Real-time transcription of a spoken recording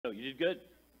Oh, you did good.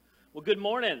 Well, good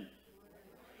morning.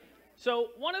 So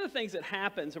one of the things that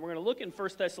happens, and we're going to look in 1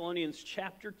 Thessalonians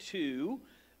chapter 2,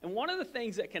 and one of the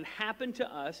things that can happen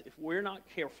to us if we're not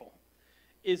careful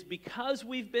is because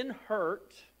we've been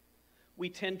hurt,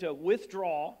 we tend to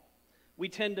withdraw, we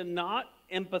tend to not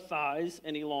empathize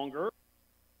any longer.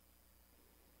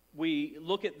 We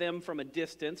look at them from a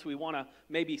distance. We want to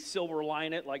maybe silver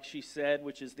line it, like she said,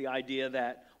 which is the idea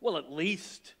that, well, at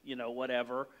least,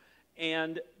 whatever.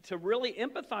 And to really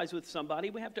empathize with somebody,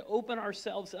 we have to open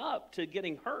ourselves up to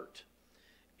getting hurt.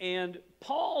 And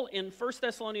Paul in 1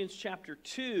 Thessalonians chapter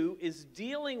 2 is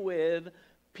dealing with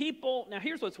people. Now,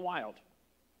 here's what's wild.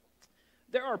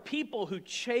 There are people who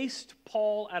chased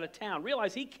Paul out of town.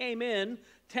 Realize he came in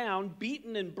town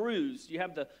beaten and bruised. You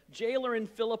have the jailer in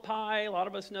Philippi. A lot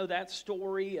of us know that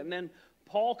story. And then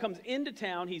Paul comes into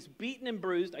town. He's beaten and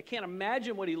bruised. I can't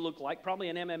imagine what he looked like. Probably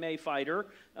an MMA fighter.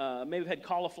 Maybe had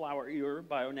cauliflower ear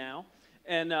by now.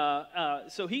 And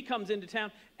so he comes into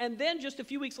town. And then just a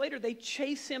few weeks later, they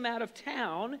chase him out of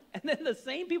town. And then the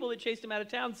same people that chased him out of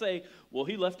town say, well,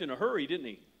 he left in a hurry, didn't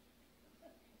he?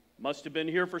 Must have been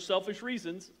here for selfish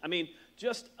reasons. I mean,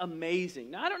 just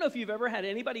amazing. Now, I don't know if you've ever had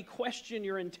anybody question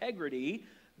your integrity,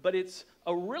 but it's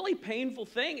a really painful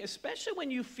thing, especially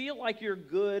when you feel like you're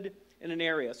good in an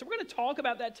area. So we're going to talk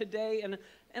about that today, and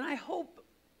I hope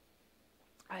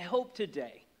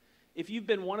today, if you've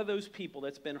been one of those people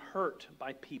that's been hurt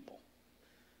by people,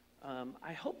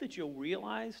 I hope that you'll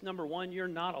realize, number one, you're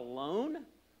not alone,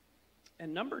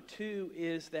 and number two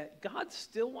is that God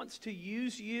still wants to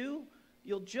use you.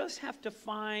 You'll just have to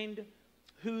find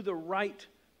who the right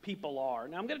people are.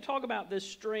 Now, I'm going to talk about this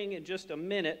string in just a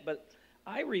minute, but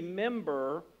I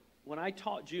remember when I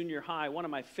taught junior high, one of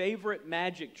my favorite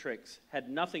magic tricks had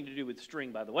nothing to do with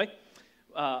string, by the way.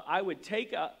 I would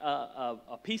take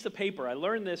a piece of paper. I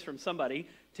learned this from somebody.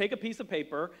 Take a piece of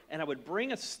paper, and I would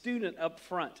bring a student up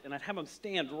front, and I'd have them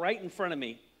stand right in front of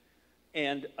me.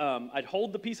 And I'd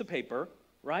hold the piece of paper,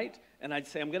 right? And I'd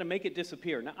say, I'm going to make it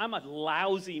disappear. Now, I'm a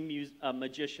lousy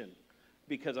magician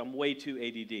because I'm way too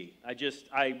ADD.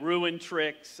 I ruin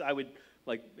tricks.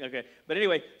 Okay. But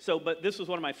anyway, but this was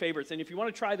one of my favorites. And if you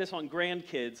want to try this on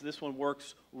grandkids, this one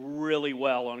works really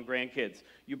well on grandkids.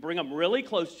 You bring them really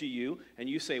close to you, and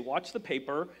you say, watch the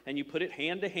paper, and you put it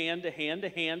hand to hand to hand to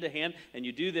hand to hand, and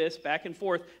you do this back and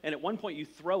forth, and at one point you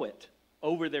throw it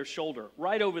over their shoulder,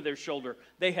 right over their shoulder.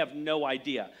 They have no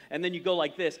idea. And then you go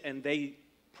like this, and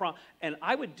and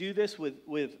I would do this with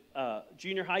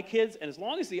junior high kids, and as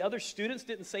long as the other students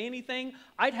didn't say anything,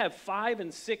 I'd have 5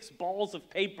 and 6 balls of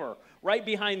paper right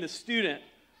behind the student,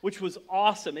 which was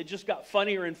awesome. It just got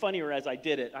funnier and funnier as I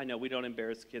did it. I know we don't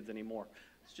embarrass kids anymore.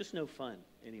 It's just no fun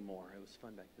anymore. It was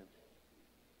fun back then.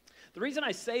 The reason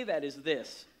I say that is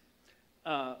this.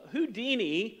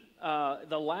 Houdini,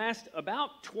 the last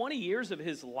about 20 years of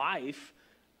his life,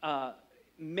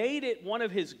 made it one of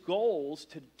his goals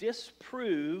to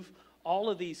disprove all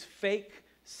of these fake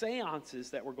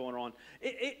seances that were going on.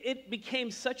 It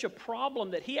became such a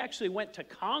problem that he actually went to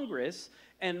Congress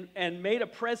and made a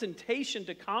presentation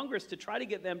to Congress to try to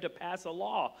get them to pass a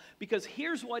law. Because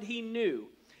here's what he knew.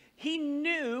 He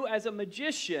knew as a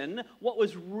magician what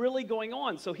was really going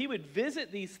on. So he would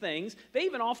visit these things. They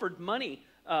even offered money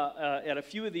at a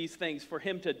few of these things for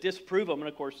him to disprove them. And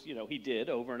of course, he did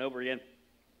over and over again.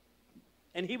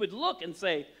 And he would look and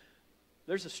say,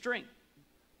 there's a string.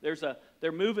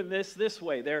 They're moving this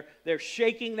way. They're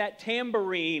shaking that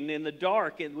tambourine in the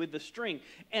dark and with the string.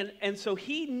 And so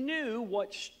he knew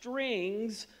what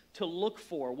strings to look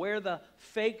for, where the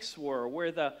fakes were,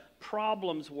 where the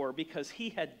problems were, because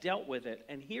he had dealt with it.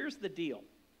 And here's the deal.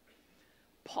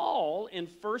 Paul in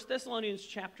 1 Thessalonians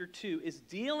chapter 2 is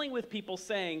dealing with people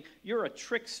saying, you're a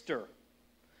trickster.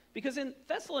 Because in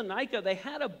Thessalonica, they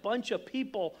had a bunch of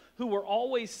people who were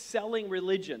always selling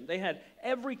religion. They had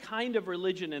every kind of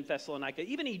religion in Thessalonica,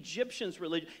 even Egyptians'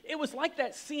 religion. It was like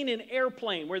that scene in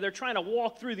Airplane where they're trying to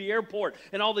walk through the airport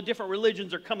and all the different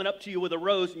religions are coming up to you with a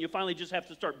rose and you finally just have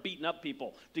to start beating up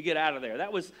people to get out of there.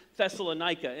 That was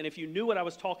Thessalonica. And if you knew what I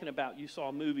was talking about, you saw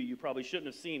a movie you probably shouldn't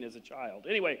have seen as a child.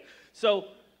 Anyway, so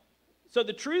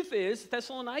the truth is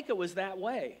Thessalonica was that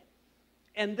way.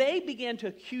 And they began to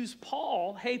accuse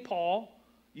Paul, hey, Paul,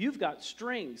 you've got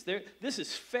strings. This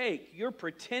is fake. You're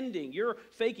pretending. You're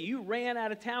faking. You ran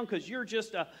out of town because you're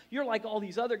like all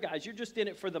these other guys. You're just in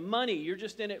it for the money. You're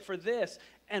just in it for this.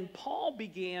 And Paul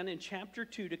began in chapter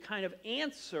 2 to kind of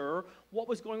answer what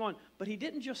was going on. But he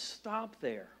didn't just stop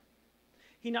there.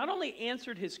 He not only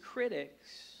answered his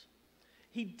critics,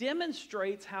 he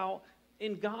demonstrates how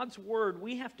in God's word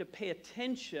we have to pay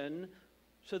attention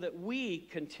so that we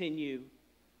continue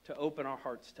to open our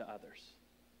hearts to others.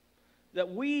 that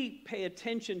we pay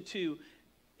attention to,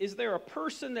 is there a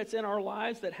person that's in our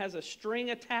lives that has a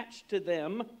string attached to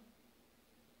them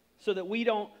so that we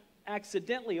don't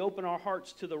accidentally open our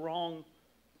hearts to the wrong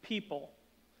people?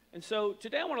 And so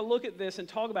today I want to look at this and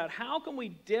talk about how can we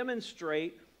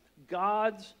demonstrate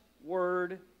God's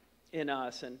word in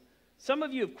us. And some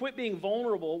of you have quit being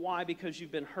vulnerable. Why? Because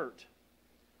you've been hurt.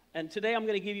 And today I'm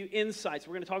going to give you insights.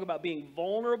 We're going to talk about being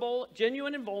vulnerable,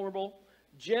 genuine and vulnerable,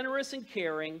 generous and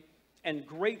caring, and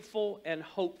grateful and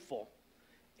hopeful.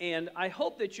 And I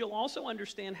hope that you'll also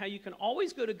understand how you can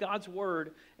always go to God's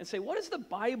word and say, what does the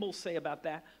Bible say about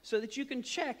that? So that you can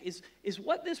check, is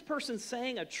what this person's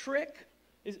saying a trick?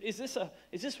 Is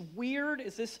this weird?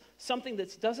 Is this something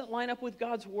that doesn't line up with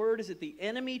God's word? Is it the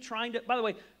enemy trying to... By the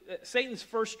way, Satan's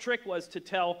first trick was to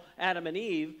tell Adam and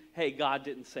Eve, hey, God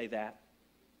didn't say that.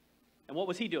 And what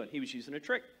was he doing? He was using a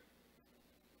trick.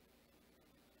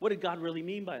 What did God really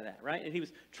mean by that, right? And he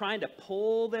was trying to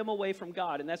pull them away from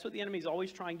God. And that's what the enemy is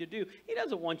always trying to do. He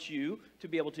doesn't want you to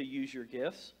be able to use your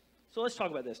gifts. So let's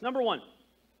talk about this. Number one,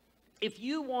 if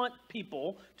you want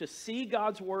people to see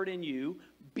God's word in you,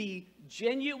 be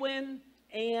genuine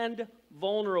and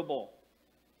vulnerable.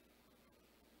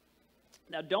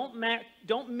 Now,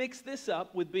 don't mix this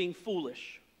up with being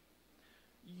foolish.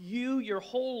 You, your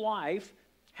whole life,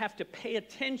 have to pay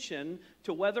attention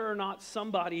to whether or not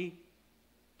somebody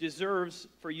deserves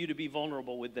for you to be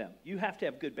vulnerable with them. You have to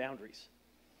have good boundaries.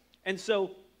 And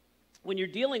so when you're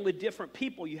dealing with different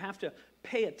people, you have to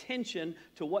pay attention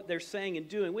to what they're saying and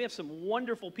doing. We have some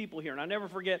wonderful people here, and I'll never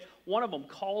forget, one of them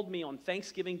called me on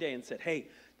Thanksgiving Day and said, hey,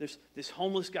 there's this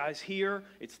homeless guy's here.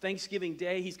 It's Thanksgiving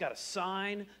Day. He's got a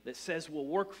sign that says we'll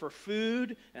work for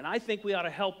food, and I think we ought to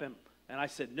help him. And I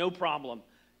said, no problem.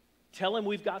 Tell him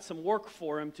we've got some work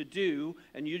for him to do,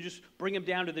 and you just bring him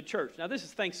down to the church. Now, this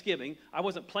is Thanksgiving. I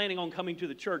wasn't planning on coming to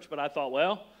the church, but I thought,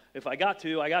 well, if I got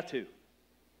to, I got to.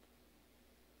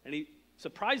 And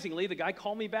surprisingly, the guy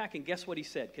called me back, and guess what he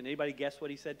said? Can anybody guess what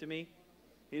he said to me?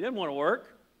 He didn't want to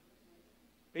work.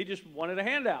 He just wanted a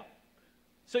handout.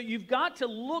 So you've got to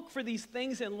look for these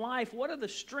things in life. What are the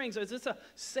strings? Is this a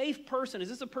safe person? Is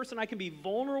this a person I can be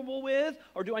vulnerable with?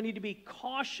 Or do I need to be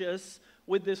cautious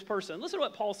with this person? Listen to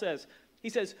what Paul says. He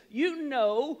says, you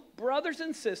know, brothers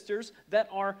and sisters, that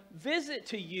our visit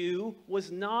to you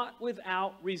was not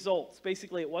without results.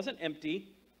 Basically, it wasn't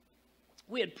empty.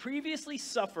 We had previously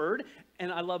suffered,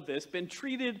 and I love this, been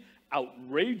treated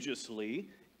outrageously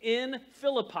in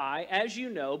Philippi, as you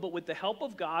know, but with the help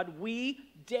of God, we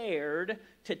dared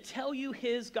to tell you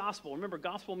his gospel. Remember,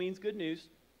 gospel means good news.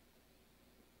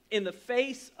 In the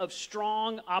face of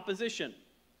strong opposition.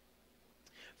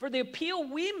 For the appeal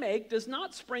we make does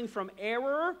not spring from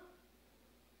error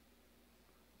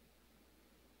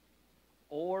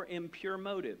or impure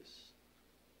motives.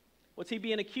 What's he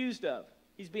being accused of?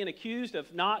 He's being accused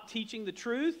of not teaching the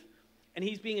truth, and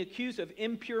he's being accused of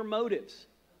impure motives.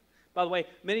 By the way,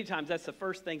 many times that's the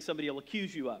first thing somebody will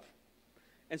accuse you of.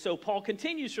 And so Paul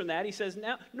continues from that. He says,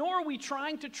 now, nor are we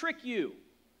trying to trick you.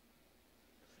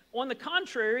 On the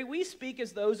contrary, we speak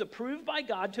as those approved by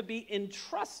God to be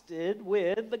entrusted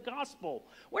with the gospel.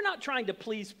 We're not trying to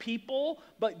please people,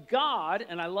 but God,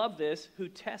 and I love this, who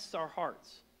tests our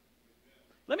hearts.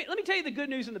 Let me tell you the good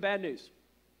news and the bad news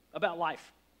about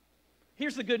life.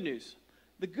 Here's the good news.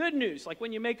 The good news, like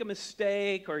when you make a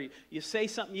mistake or you say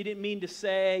something you didn't mean to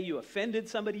say, you offended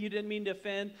somebody you didn't mean to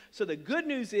offend. So the good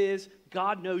news is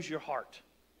God knows your heart.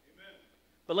 Amen.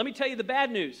 But let me tell you the bad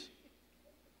news.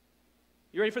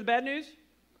 You ready for the bad news?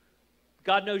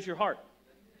 God knows your heart.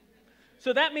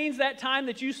 So that means that time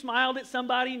that you smiled at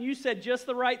somebody and you said just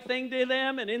the right thing to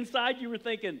them, and inside you were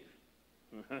thinking,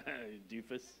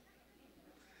 doofus.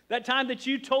 That time that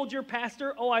you told your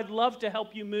pastor, oh, I'd love to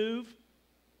help you move.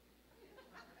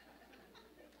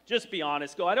 Just be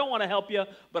honest. Go, I don't want to help you,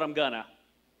 but I'm gonna.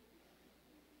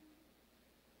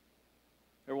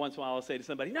 Every once in a while I'll say to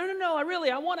somebody, no,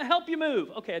 I want to help you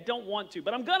move. Okay, I don't want to,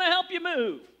 but I'm gonna help you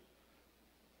move.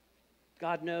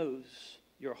 God knows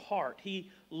your heart. He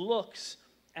looks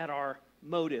at our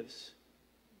motives.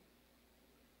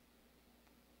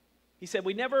 He said,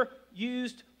 we never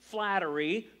used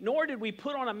flattery, nor did we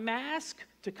put on a mask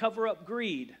to cover up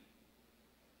greed.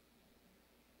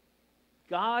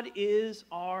 God is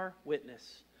our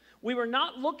witness. We were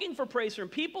not looking for praise from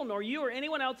people, nor you or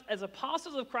anyone else. As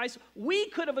apostles of Christ, we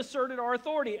could have asserted our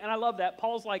authority. And I love that.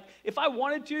 Paul's like, if I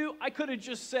wanted to, I could have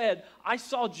just said, I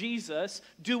saw Jesus,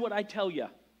 do what I tell you.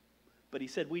 But he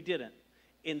said we didn't.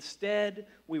 Instead,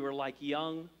 we were like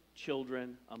young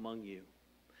children among you.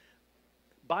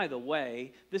 By the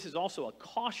way, this is also a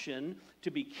caution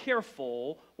to be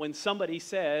careful when somebody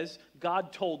says,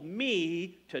 God told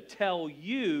me to tell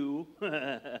you,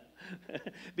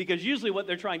 because usually what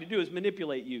they're trying to do is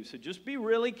manipulate you. So just be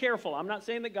really careful. I'm not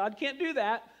saying that God can't do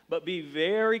that, but be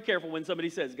very careful when somebody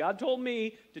says, God told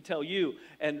me to tell you.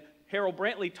 And Harold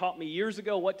Brantley taught me years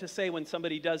ago what to say when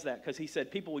somebody does that, because he said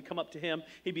people would come up to him,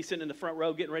 he'd be sitting in the front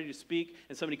row getting ready to speak,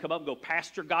 and somebody come up and go,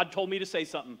 Pastor, God told me to say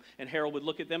something. And Harold would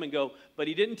look at them and go, but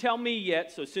he didn't tell me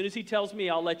yet, so as soon as he tells me,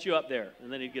 I'll let you up there.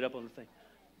 And then he'd get up on the thing.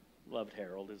 Loved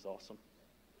Harold, is awesome.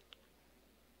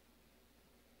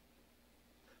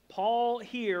 Paul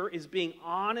here is being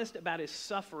honest about his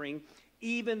suffering,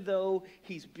 even though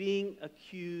he's being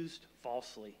accused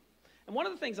falsely. And one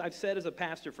of the things I've said as a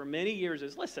pastor for many years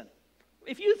is, listen,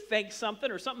 if you think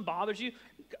something or something bothers you,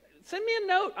 send me a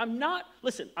note.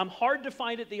 I'm hard to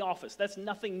find at the office. That's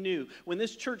nothing new. When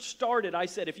this church started, I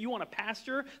said, if you want a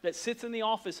pastor that sits in the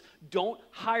office, don't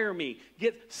hire me.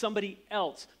 Get somebody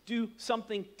else. Do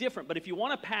something different. But if you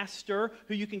want a pastor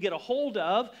who you can get a hold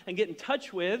of and get in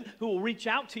touch with, who will reach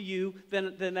out to you,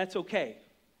 then that's okay.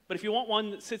 But if you want one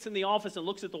that sits in the office and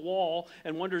looks at the wall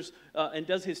and wonders and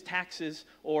does his taxes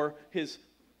or his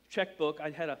checkbook.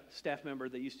 I had a staff member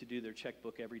that used to do their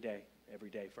checkbook every day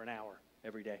for an hour,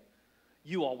 every day.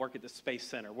 You all work at the Space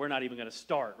Center. We're not even going to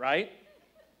start, right?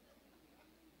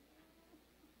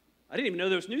 I didn't even know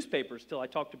there was newspapers till I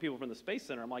talked to people from the Space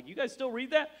Center. I'm like, you guys still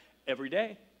read that? Every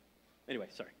day. Anyway,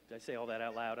 sorry. Did I say all that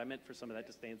out loud? I meant for some of that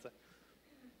to stanza.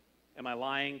 Am I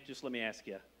lying? Just let me ask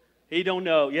you. He don't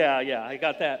know. Yeah, I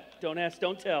got that. Don't ask,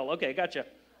 don't tell. Okay, gotcha.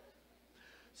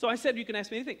 So I said, you can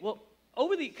ask me anything. Well,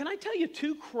 can I tell you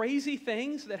two crazy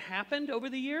things that happened over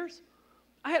the years?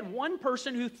 I had one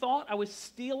person who thought I was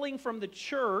stealing from the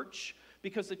church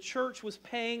because the church was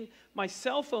paying my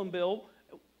cell phone bill.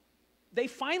 They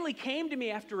finally came to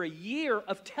me after a year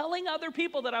of telling other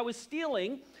people that I was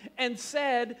stealing and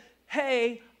said,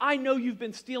 hey, I know you've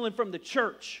been stealing from the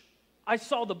church. I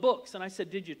saw the books. And I said,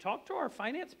 did you talk to our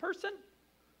finance person?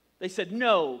 They said,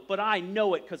 no, but I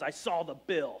know it because I saw the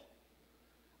bill.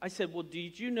 I said, well,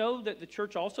 did you know that the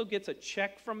church also gets a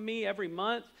check from me every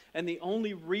month? And the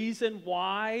only reason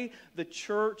why the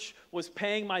church was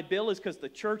paying my bill is because the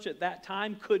church at that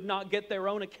time could not get their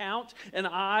own account. And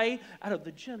I, out of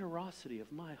the generosity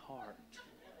of my heart,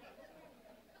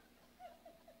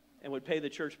 and would pay the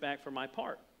church back for my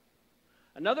part.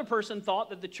 Another person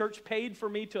thought that the church paid for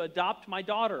me to adopt my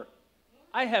daughter.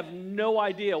 I have no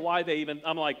idea why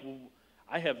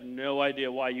I have no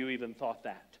idea why you even thought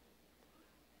that.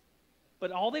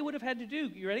 But all they would have had to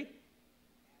do, you ready?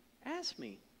 Ask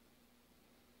me.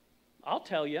 I'll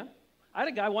tell you. I had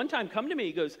a guy one time come to me,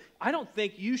 he goes, I don't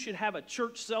think you should have a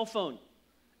church cell phone.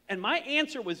 And my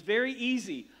answer was very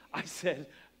easy. I said,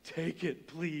 take it,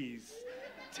 please.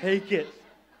 Take it.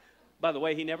 By the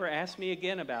way, he never asked me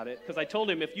again about it because I told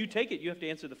him, if you take it, you have to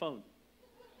answer the phone.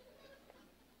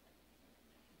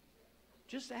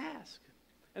 Just ask.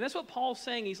 And that's what Paul's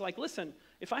saying. He's like, listen,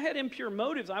 if I had impure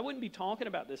motives, I wouldn't be talking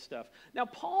about this stuff. Now,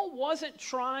 Paul wasn't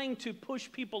trying to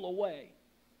push people away.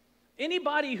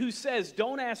 Anybody who says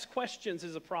don't ask questions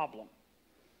is a problem.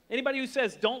 Anybody who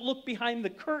says don't look behind the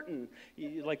curtain,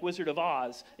 like Wizard of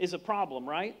Oz, is a problem,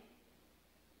 right?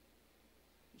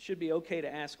 It should be okay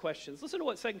to ask questions. Listen to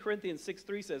what 2 Corinthians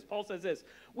 6:3 says. Paul says this,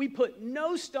 we put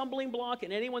no stumbling block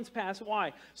in anyone's path.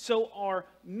 Why? So our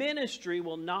ministry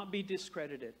will not be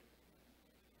discredited.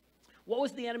 What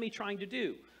was the enemy trying to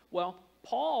do? Well,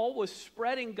 Paul was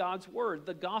spreading God's word,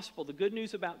 the gospel, the good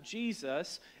news about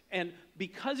Jesus, and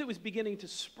because it was beginning to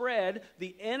spread,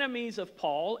 the enemies of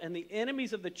Paul and the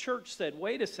enemies of the church said,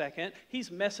 wait a second, he's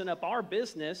messing up our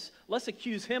business. Let's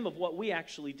accuse him of what we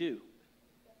actually do.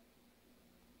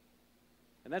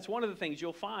 And that's one of the things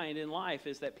you'll find in life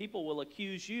is that people will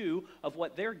accuse you of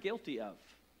what they're guilty of.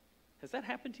 Has that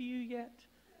happened to you yet?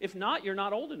 If not, you're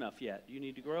not old enough yet. You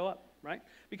need to grow up, right?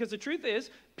 Because the truth is,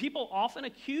 people often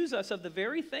accuse us of the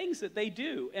very things that they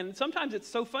do. And sometimes it's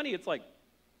so funny, it's like,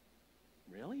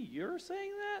 really? You're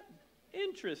saying that?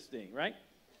 Interesting, right?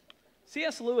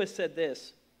 C.S. Lewis said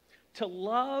this, to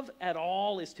love at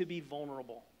all is to be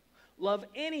vulnerable. Love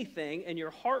anything, and your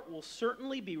heart will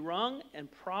certainly be wrung and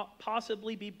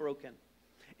possibly be broken.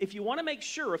 If you want to make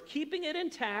sure of keeping it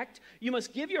intact, you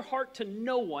must give your heart to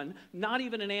no one, not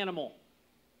even an animal.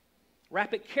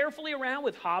 Wrap it carefully around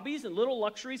with hobbies and little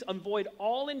luxuries. Avoid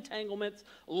all entanglements.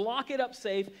 Lock it up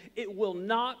safe. It will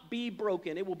not be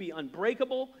broken. It will be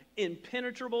unbreakable,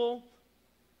 impenetrable,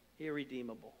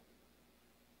 irredeemable.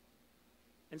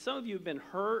 And some of you have been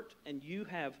hurt, and you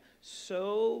have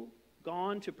so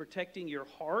gone to protecting your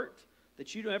heart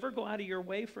that you never go out of your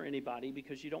way for anybody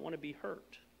because you don't want to be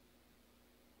hurt.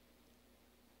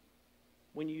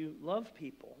 When you love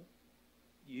people,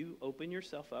 you open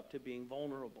yourself up to being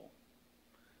vulnerable.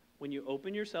 When you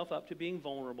open yourself up to being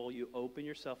vulnerable, you open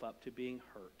yourself up to being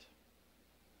hurt.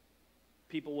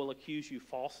 People will accuse you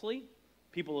falsely.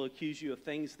 People will accuse you of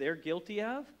things they're guilty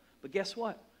of. But guess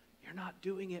what? You're not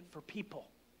doing it for people.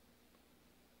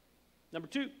 Number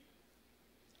 2,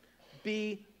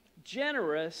 be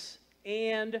generous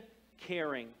and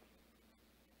caring.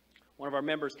 One of our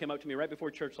members came up to me right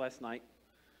before church last night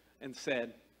and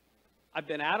said, I've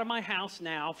been out of my house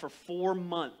now for 4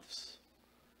 months.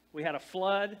 We had a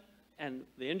flood, and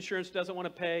the insurance doesn't want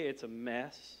to pay. It's a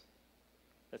mess.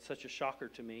 That's such a shocker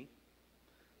to me.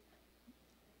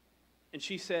 And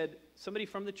she said, somebody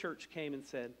from the church came and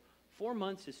said, 4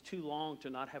 months is too long to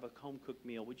not have a home-cooked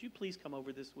meal. Would you please come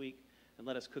over this week and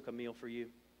let us cook a meal for you?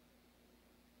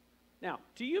 Now,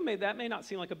 to you, that may not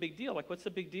seem like a big deal. Like, what's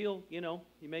the big deal? You know,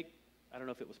 you make, I don't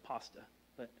know if it was pasta,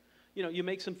 but, you know, you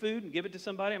make some food and give it to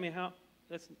somebody. I mean,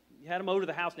 you had them over to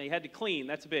the house now. You had to clean.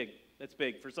 That's big. That's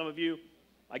big. For some of you,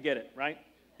 I get it, right?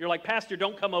 You're like, Pastor,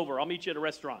 don't come over. I'll meet you at a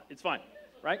restaurant. It's fine,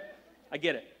 right? I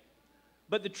get it.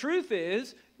 But the truth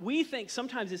is, we think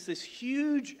sometimes it's this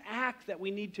huge act that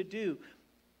we need to do.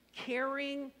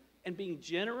 Caring and being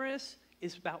generous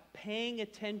is about paying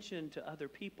attention to other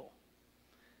people.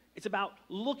 It's about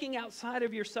looking outside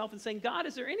of yourself and saying, God,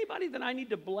 is there anybody that I need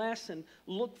to bless and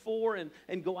look for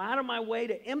and go out of my way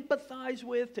to empathize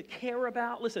with, to care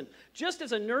about? Listen, just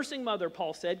as a nursing mother,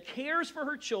 Paul said, cares for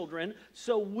her children,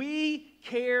 so we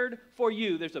cared for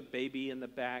you. There's a baby in the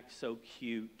back, so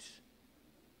cute.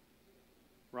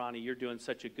 Ronnie, you're doing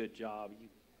such a good job.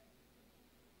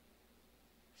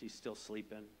 She's still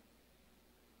sleeping.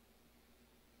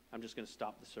 I'm just going to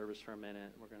stop the service for a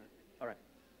minute. All right.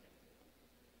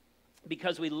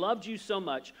 Because we loved you so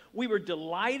much, we were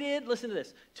delighted, listen to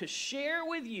this, to share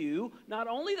with you not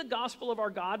only the gospel of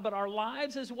our God, but our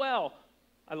lives as well.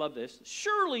 I love this.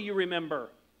 Surely you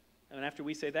remember. And after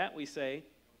we say that, we say,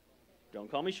 don't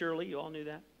call me Shirley. You all knew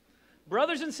that.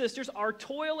 Brothers and sisters, our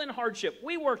toil and hardship.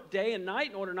 We work day and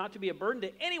night in order not to be a burden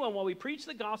to anyone while we preach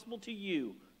the gospel to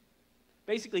you.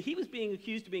 Basically, he was being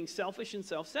accused of being selfish and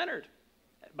self-centered.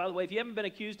 By the way, if you haven't been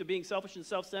accused of being selfish and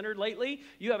self-centered lately,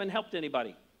 you haven't helped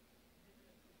anybody.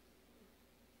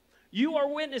 You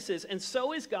are witnesses, and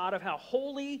so is God, of how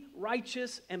holy,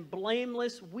 righteous, and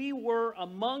blameless we were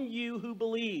among you who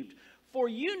believed. For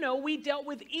you know we dealt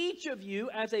with each of you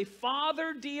as a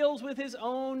father deals with his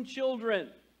own children,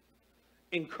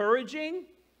 encouraging,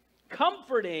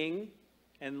 comforting,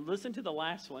 and listen to the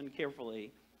last one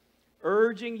carefully,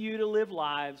 urging you to live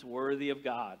lives worthy of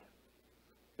God.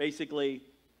 Basically,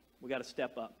 we got to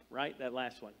step up, right? That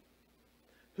last one.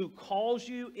 Who calls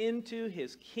you into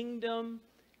his kingdom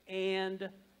and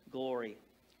glory.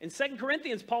 In 2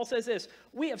 Corinthians, Paul says this,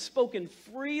 we have spoken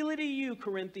freely to you,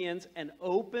 Corinthians, and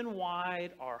open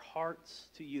wide our hearts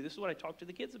to you. This is what I talk to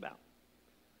the kids about.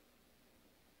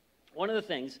 One of the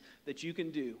things that you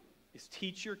can do is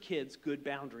teach your kids good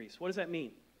boundaries. What does that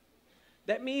mean?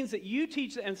 That means that you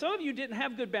teach, and some of you didn't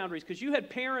have good boundaries because you had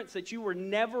parents that you were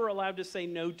never allowed to say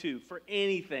no to for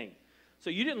anything.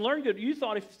 So you didn't learn good. You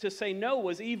thought to say no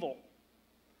was evil.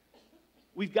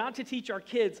 We've got to teach our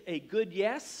kids a good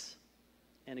yes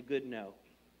and a good no.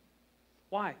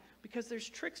 Why? Because there's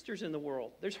tricksters in the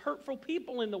world. There's hurtful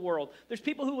people in the world. There's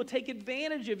people who will take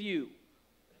advantage of you.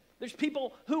 There's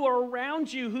people who are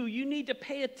around you who you need to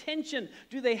pay attention.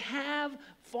 Do they have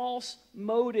false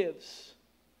motives?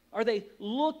 Are they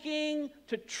looking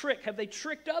to trick? Have they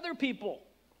tricked other people?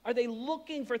 Are they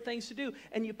looking for things to do?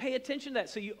 And you pay attention to that.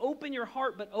 So you open your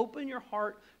heart, but open your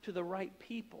heart to the right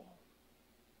people.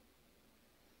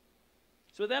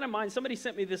 So with that in mind, somebody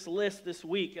sent me this list this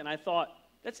week, and I thought,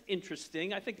 that's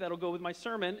interesting. I think that'll go with my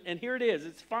sermon. And here it is.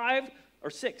 It's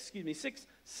 6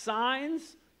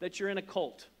 signs that you're in a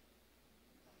cult.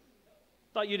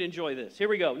 Thought you'd enjoy this. Here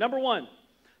we go. Number 1,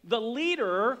 the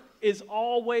leader is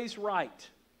always right.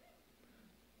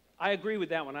 I agree with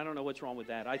that one. I don't know what's wrong with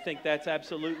that. I think that's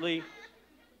absolutely...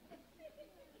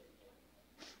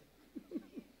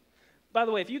 By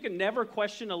the way, if you can never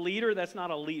question a leader, that's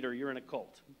not a leader. You're in a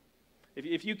cult.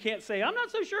 If you can't say, I'm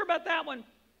not so sure about that one.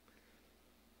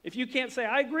 If you can't say,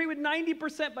 I agree with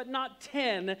 90% but not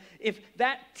 10, if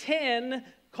that 10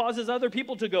 causes other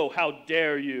people to go, how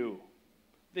dare you,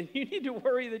 then you need to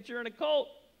worry that you're in a cult.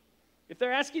 If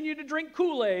they're asking you to drink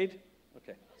Kool-Aid,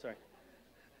 okay, sorry.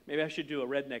 Maybe I should do a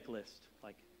redneck list.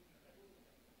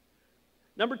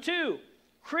 Number 2,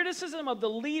 criticism of the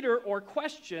leader or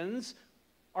questions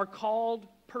are called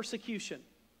persecution.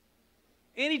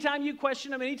 Anytime you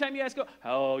question them, anytime you ask,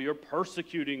 oh, you're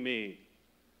persecuting me.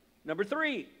 Number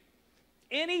 3,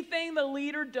 anything the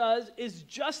leader does is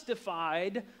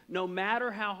justified no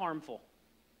matter how harmful.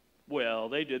 Well,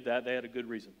 they did that. They had a good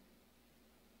reason.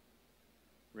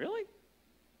 Really?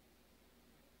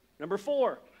 Number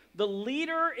 4, the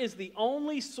leader is the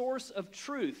only source of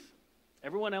truth.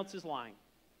 Everyone else is lying.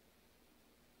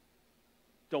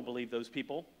 Don't believe those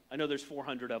people. I know there's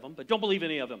 400 of them, but don't believe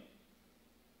any of them.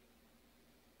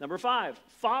 Number 5,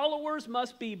 followers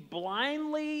must be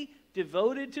blindly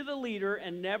devoted to the leader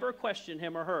and never question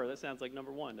him or her. That sounds like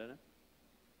number 1, doesn't it?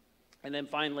 And then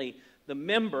finally, the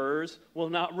members will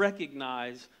not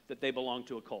recognize that they belong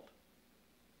to a cult.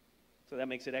 So that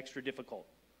makes it extra difficult.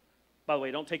 By the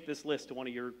way, don't take this list to one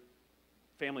of your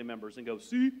family members and go,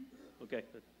 see? Okay,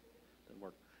 that doesn't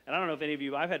work. And I don't know if any of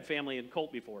you, I've had family in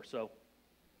cult before, so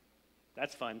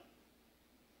that's fun.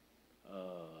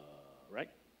 Right?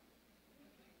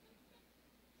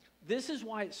 This is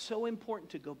why it's so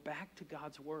important to go back to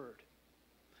God's Word.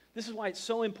 This is why it's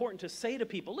so important to say to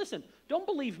people, listen, don't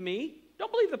believe me.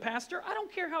 Don't believe the pastor. I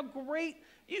don't care how great.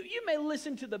 You may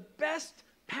listen to the best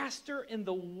pastor in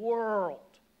the world,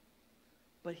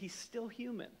 but he's still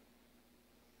human.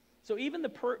 So even the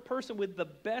person with the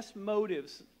best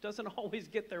motives doesn't always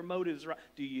get their motives right.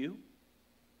 Do you?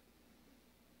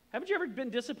 Haven't you ever been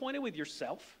disappointed with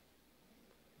yourself?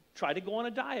 Try to go on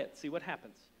a diet, see what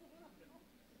happens.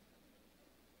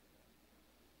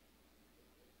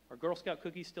 Are Girl Scout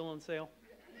cookies still on sale?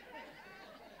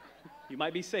 You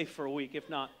might be safe for a week. If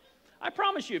not, I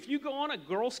promise you, if you go on a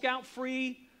Girl Scout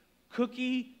free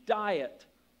cookie diet,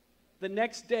 the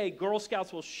next day Girl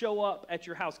Scouts will show up at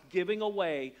your house giving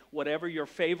away whatever your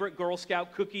favorite Girl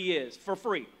Scout cookie is for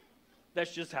free.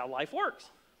 That's just how life works.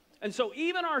 And so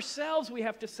even ourselves, we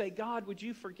have to say, God, would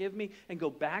you forgive me? And go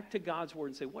back to God's Word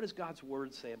and say, what does God's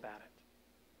Word say about it?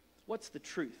 What's the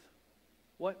truth?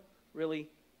 What really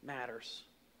matters?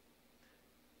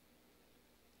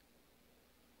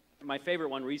 My favorite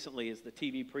one recently is the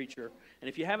TV preacher. And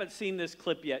if you haven't seen this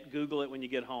clip yet, Google it when you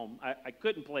get home. I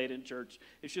couldn't play it in church.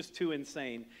 It's just too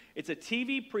insane. It's a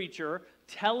TV preacher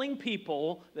telling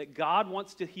people that God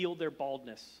wants to heal their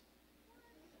baldness.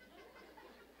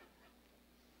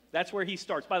 That's where he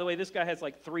starts. By the way, this guy has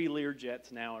like 3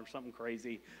 Learjets now or something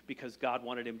crazy because God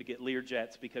wanted him to get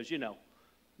Learjets because, you know,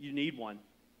 you need one.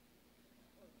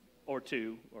 Or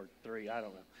 2 or 3, I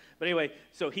don't know. But anyway,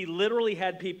 so he literally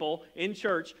had people in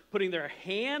church putting their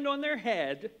hand on their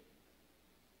head,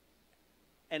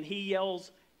 and he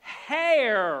yells,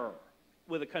 hair,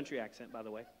 with a country accent, by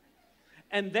the way.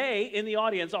 And they, in the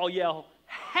audience, all yell,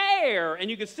 hair. And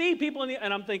you can see people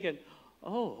and I'm thinking,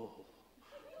 oh,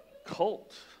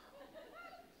 cult.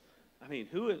 I mean,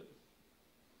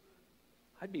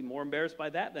 I'd be more embarrassed by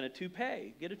that than a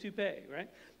toupee. Get a toupee, right?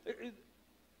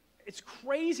 It's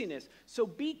craziness. So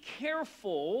be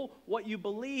careful what you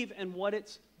believe and what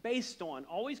it's based on.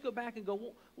 Always go back and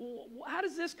go, well, how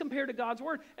does this compare to God's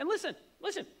Word? And listen,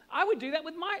 I would do that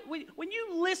with when you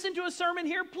listen to a sermon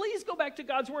here, please go back to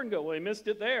God's Word and go, well, he missed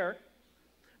it there.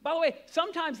 By the way,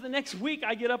 sometimes the next week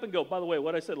I get up and go, by the way,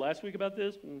 what I said last week about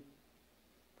this, kind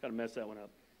of messed that one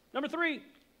up. Number 3,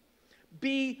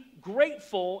 be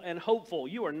grateful and hopeful.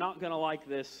 You are not going to like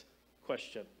this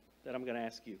question that I'm going to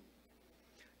ask you.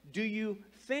 Do you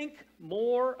think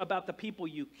more about the people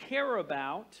you care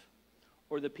about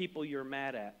or the people you're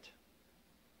mad at?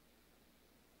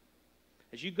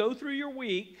 As you go through your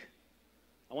week,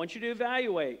 I want you to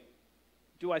evaluate.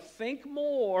 Do I think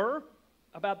more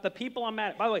about the people I'm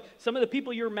mad at? By the way, some of the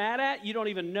people you're mad at, you don't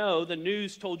even know. The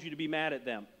news told you to be mad at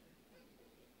them.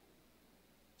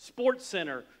 Sports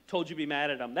Center told you to be mad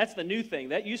at them. That's the new thing.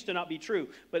 That used to not be true.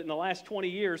 But in the last 20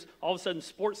 years, all of a sudden,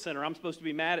 Sports Center, I'm supposed to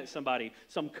be mad at somebody,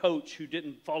 some coach who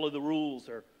didn't follow the rules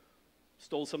or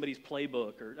stole somebody's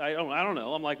playbook. Or I don't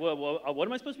know. I'm like, well, what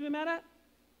am I supposed to be mad at?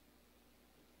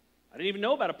 I didn't even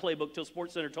know about a playbook till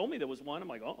Sports Center told me there was one. I'm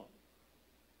like, oh.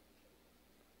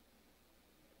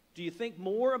 Do you think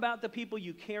more about the people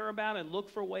you care about and look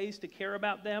for ways to care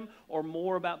about them, or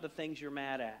more about the things you're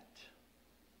mad at?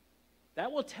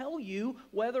 That will tell you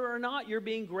whether or not you're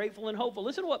being grateful and hopeful.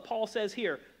 Listen to what Paul says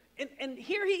here. And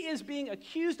here he is being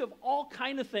accused of all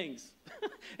kind of things.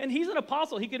 And he's an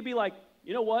apostle. He could be like,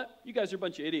 you know what? You guys are a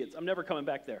bunch of idiots. I'm never coming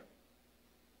back there.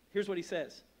 Here's what he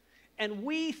says. And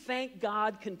we thank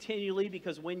God continually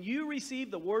because when you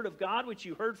received the word of God, which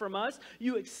you heard from us,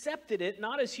 you accepted it,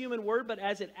 not as human word, but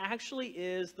as it actually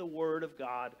is the word of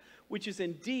God, which is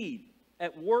indeed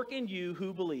at work in you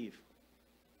who believe.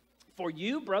 For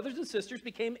you, brothers and sisters,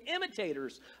 became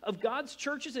imitators of God's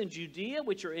churches in Judea,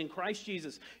 which are in Christ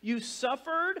Jesus. You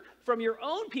suffered from your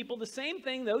own people the same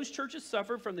thing those churches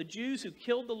suffered from the Jews who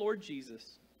killed the Lord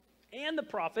Jesus and the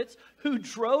prophets who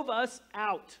drove us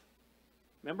out.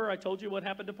 Remember I told you what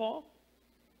happened to Paul?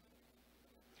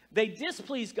 They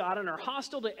displease God and are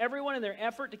hostile to everyone in their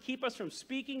effort to keep us from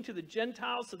speaking to the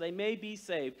Gentiles so they may be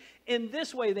saved. In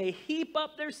this way, they heap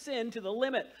up their sin to the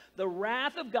limit. The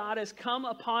wrath of God has come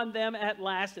upon them at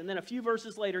last. And then a few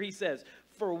verses later, he says,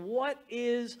 for what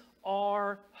is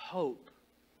our hope,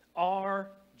 our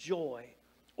joy,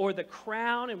 or the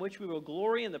crown in which we will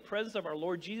glory in the presence of our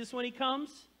Lord Jesus when he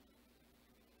comes?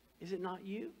 Is it not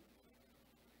you?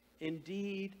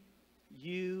 Indeed,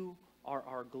 you are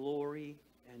our glory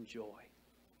and joy.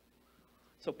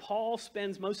 So Paul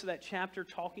spends most of that chapter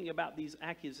talking about these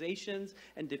accusations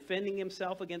and defending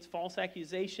himself against false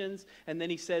accusations. And then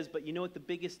he says, but you know what the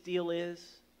biggest deal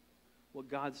is? What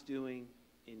God's doing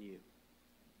in you.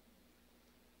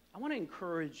 I want to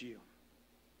encourage you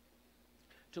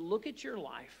to look at your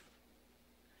life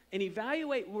and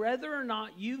evaluate whether or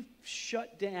not you've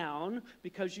shut down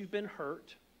because you've been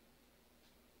hurt,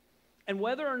 and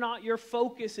whether or not your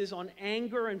focus is on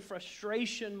anger and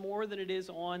frustration more than it is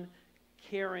on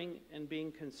caring and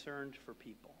being concerned for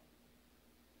people.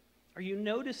 Are you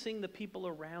noticing the people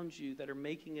around you that are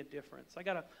making a difference? I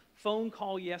got a phone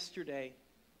call yesterday,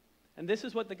 and this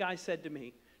is what the guy said to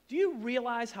me. Do you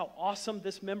realize how awesome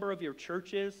this member of your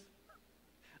church is?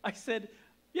 I said,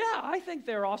 yeah, I think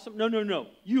they're awesome. No,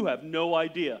 you have no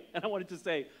idea. And I wanted to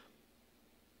say,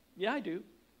 yeah, I do.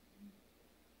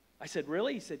 I said,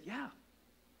 really? He said, yeah.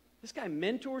 This guy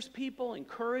mentors people,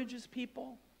 encourages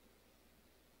people.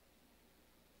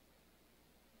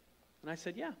 And I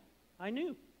said, yeah, I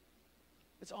knew.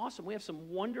 It's awesome. We have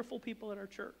some wonderful people at our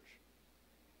church.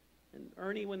 And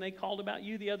Ernie, when they called about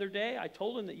you the other day, I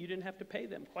told him that you didn't have to pay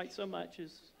them quite so much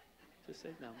as to say,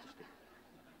 no, I'm just kidding.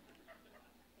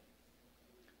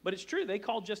 But it's true. They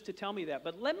called just to tell me that.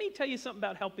 But let me tell you something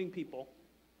about helping people.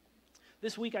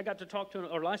 Last week I got to talk to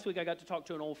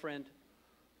an old friend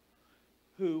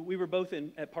who we were both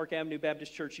at Park Avenue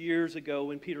Baptist Church years ago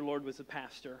when Peter Lord was the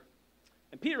pastor.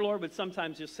 And Peter Lord would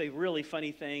sometimes just say really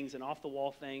funny things and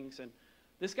off-the-wall things. And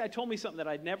this guy told me something that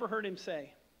I'd never heard him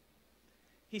say.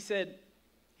 He said,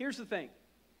 here's the thing.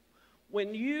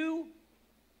 When you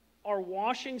are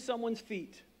washing someone's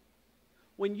feet,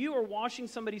 when you are washing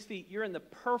somebody's feet, you're in the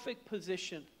perfect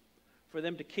position for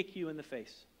them to kick you in the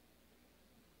face.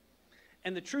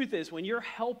 And the truth is, when you're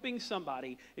helping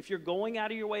somebody, if you're going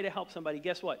out of your way to help somebody,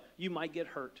 guess what? You might get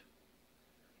hurt.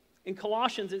 In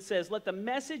Colossians, it says, let the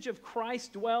message of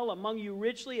Christ dwell among you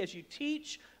richly as you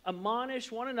teach,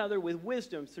 admonish one another with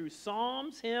wisdom through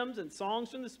psalms, hymns, and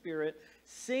songs from the Spirit,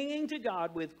 singing to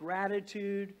God with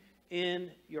gratitude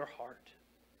in your heart.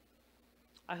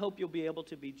 I hope you'll be able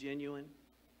to be genuine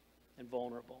and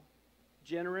vulnerable,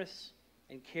 generous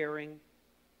and caring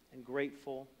and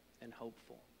grateful and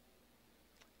hopeful.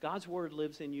 God's word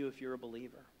lives in you if you're a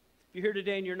believer. If you're here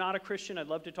today and you're not a Christian, I'd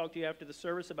love to talk to you after the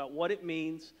service about what it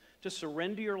means to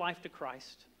surrender your life to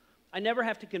Christ. I never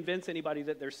have to convince anybody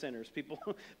that they're sinners.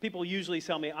 People usually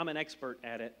tell me I'm an expert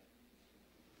at it.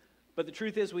 But the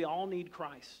truth is we all need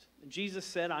Christ. And Jesus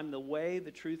said, I'm the way, the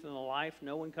truth, and the life.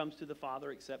 No one comes to the Father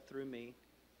except through me.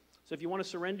 So if you want to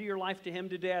surrender your life to him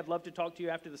today, I'd love to talk to you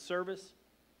after the service.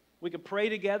 We could pray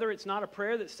together. It's not a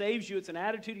prayer that saves you. It's an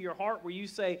attitude of your heart where you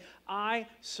say, I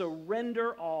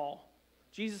surrender all.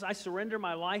 Jesus, I surrender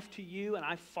my life to you and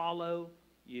I follow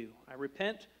you. I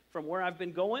repent from where I've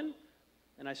been going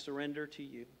and I surrender to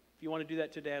you. If you want to do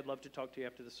that today, I'd love to talk to you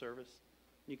after the service.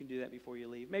 You can do that before you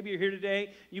leave. Maybe you're here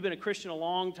today, you've been a Christian a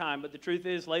long time, but the truth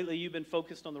is lately you've been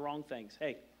focused on the wrong things.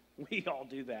 Hey, we all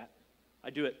do that. I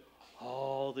do it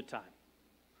all the time.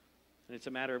 And it's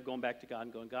a matter of going back to God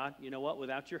and going, God, you know what?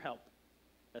 Without your help,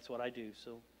 that's what I do.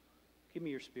 So give me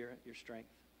your spirit, your strength.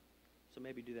 So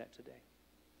maybe do that today.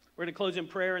 We're going to close in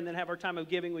prayer and then have our time of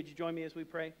giving. Would you join me as we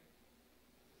pray?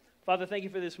 Father, thank you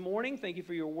for this morning. Thank you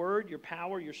for your word, your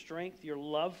power, your strength, your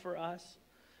love for us.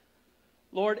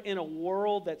 Lord, in a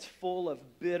world that's full of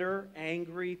bitter,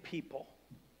 angry people,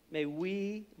 may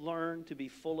we learn to be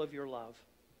full of your love.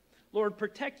 Lord,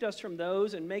 protect us from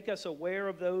those and make us aware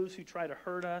of those who try to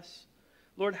hurt us.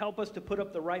 Lord, help us to put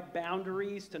up the right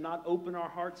boundaries, to not open our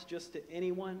hearts just to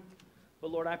anyone. But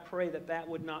Lord, I pray that that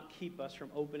would not keep us from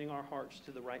opening our hearts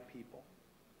to the right people.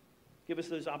 Give us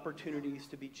those opportunities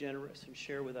to be generous and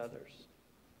share with others.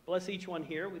 Bless each one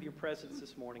here with your presence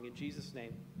this morning. In Jesus'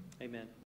 name, amen.